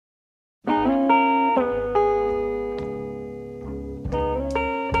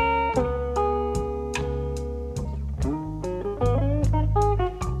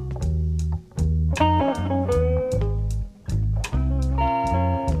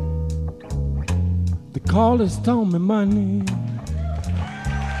call it Stormy Monday.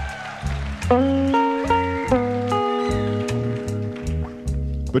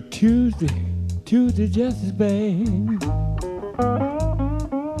 But Tuesday just as bad.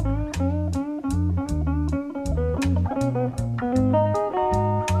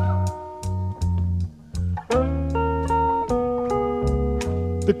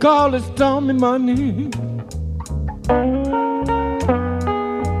 They call it Stormy Monday.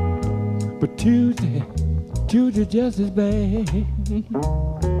 But Tuesday just as bad.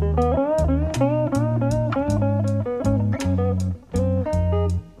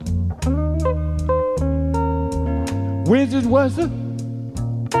 Wednesday's worse.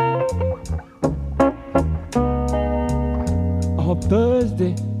 Oh,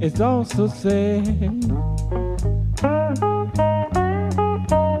 Thursday is also sad.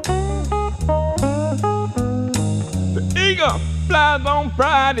 The eagle flies on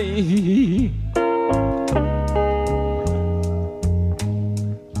Friday.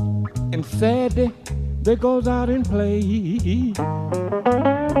 And Saturday, they goes out and play.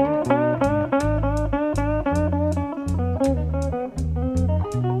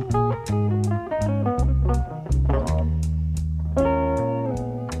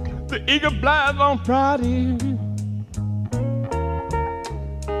 The eagle flies on Friday.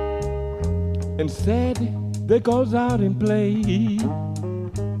 And Saturday, they goes out and play.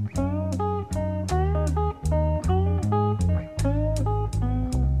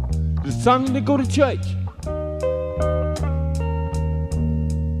 The Sunday they go to church.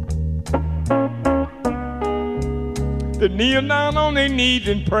 They kneel down on their knees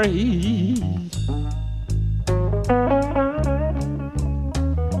and pray.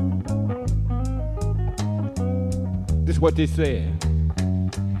 This is what they said.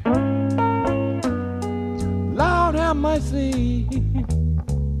 Lord have mercy.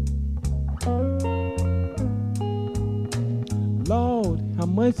 Lord have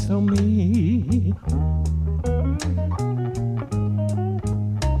mercy on me.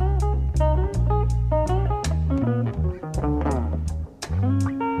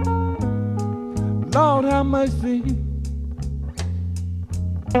 Lord have mercy.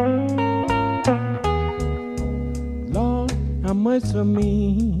 Lord have mercy on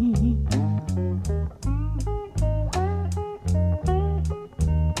me.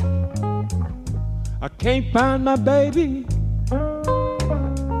 I can't find my baby.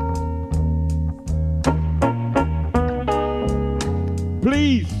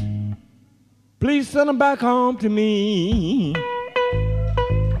 Please send him back home to me.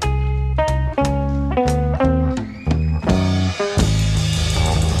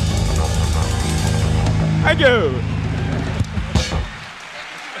 Thank you.